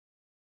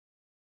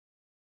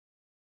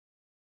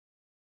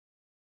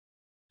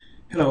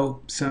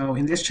Hello, so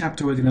in this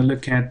chapter we're going to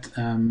look at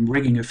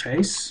rigging a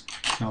face.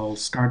 I'll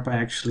start by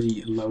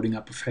actually loading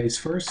up a face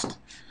first.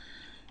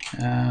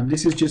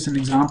 This is just an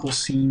example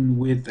scene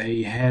with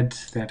a head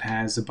that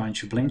has a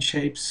bunch of blend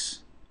shapes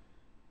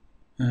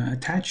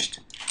attached,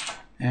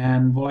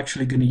 and we're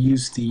actually going to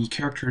use the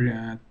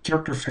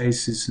character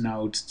faces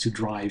node to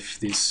drive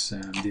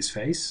this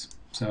face.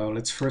 So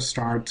let's first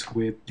start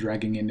with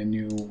dragging in a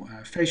new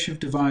faceshift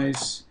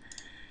device,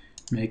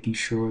 making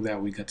sure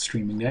that we got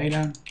streaming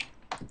data.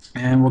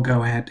 And we'll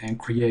go ahead and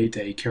create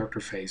a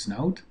character face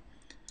node.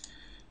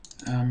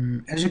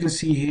 As you can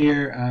see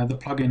here, the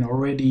plugin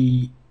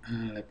already,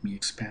 let me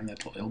expand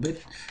that a little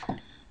bit.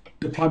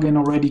 The plugin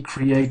already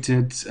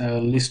created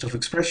a list of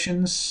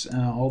expressions.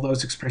 All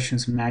those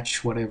expressions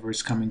match whatever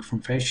is coming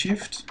from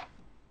faceshift.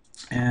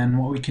 And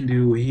what we can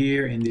do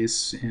here in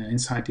this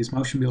inside this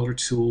motion builder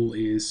tool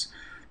is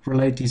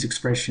relate these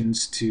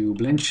expressions to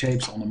blend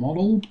shapes on a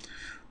model.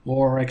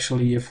 Or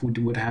actually, if we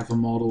would have a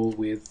model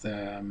with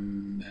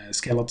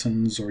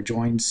skeletons or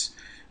joints,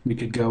 we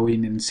could go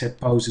in and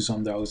set poses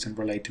on those and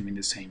relate them in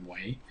the same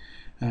way.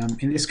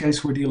 In this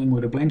case, we're dealing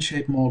with a blend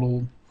shape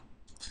model.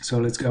 So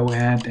let's go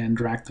ahead and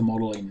drag the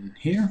model in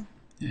here.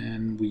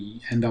 And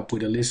we end up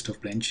with a list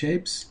of blend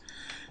shapes.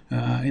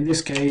 In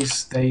this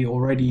case, they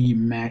already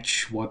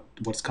match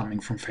what's coming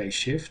from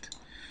faceshift.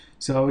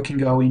 So we can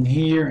go in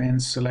here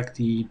and select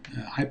the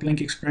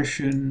hyperlink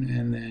expression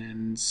and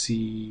then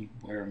see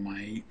where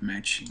my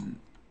matching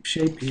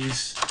shape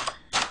is.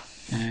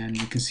 And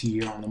you can see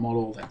here on the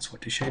model that's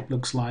what the shape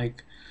looks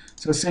like.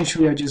 So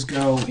essentially I just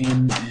go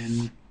in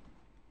and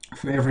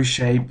for every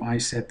shape I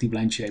set the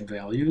blend shape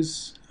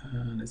values.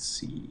 Let's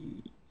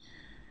see.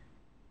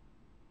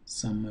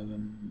 Some of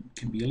them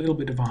can be a little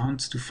bit of a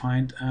hunt to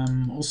find.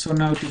 Also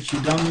note that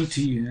you don't need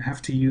to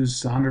have to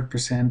use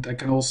 100%. I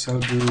can also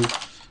do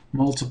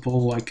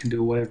multiple. I can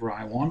do whatever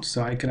I want,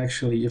 so I can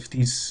actually, if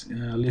these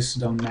lists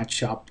don't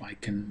match up, I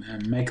can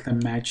make them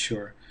match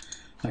or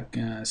like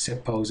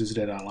set poses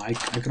that I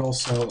like. I could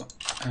also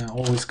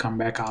always come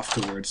back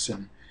afterwards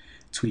and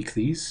tweak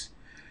these.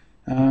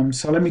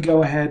 So let me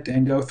go ahead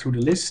and go through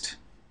the list.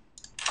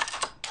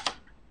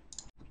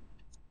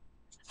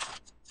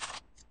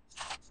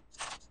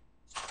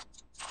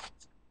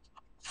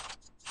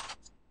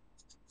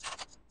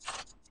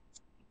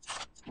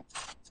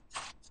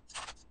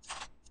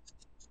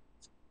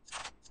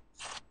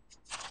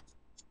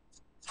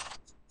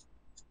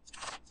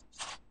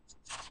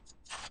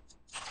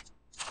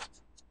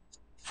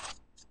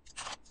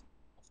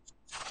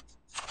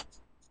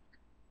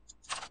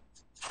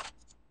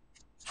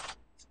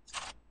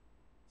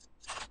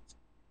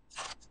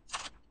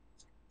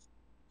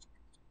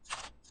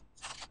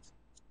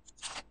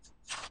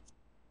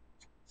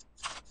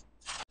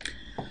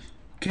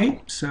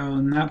 Okay, so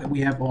now that we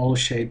have all the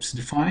shapes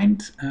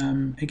defined,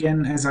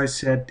 again, as I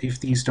said, if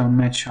these don't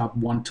match up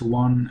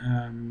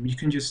one-to-one, you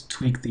can just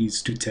tweak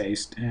these to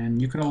taste.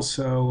 And you can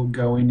also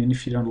go in, and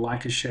if you don't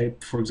like a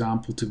shape, for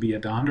example, to be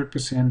at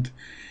 100%, you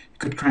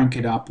could crank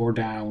it up or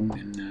down,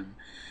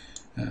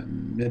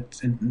 and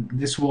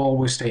this will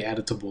always stay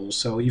editable.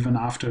 So even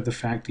after the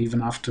fact,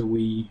 even after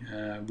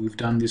we've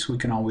done this, we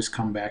can always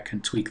come back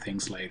and tweak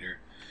things later.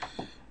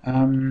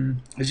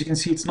 As you can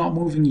see, it's not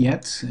moving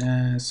yet,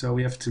 so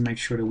we have to make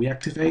sure that we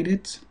activate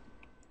it.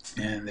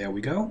 And there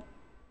we go.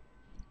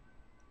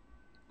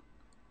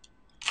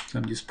 So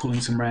I'm just pulling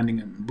some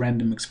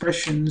random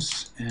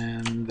expressions,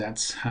 and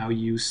that's how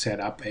you set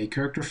up a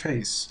character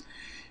face.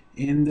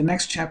 In the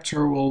next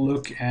chapter, we'll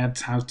look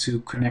at how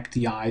to connect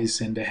the eyes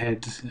and the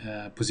head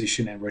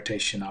position and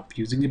rotation up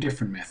using a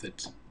different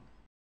method.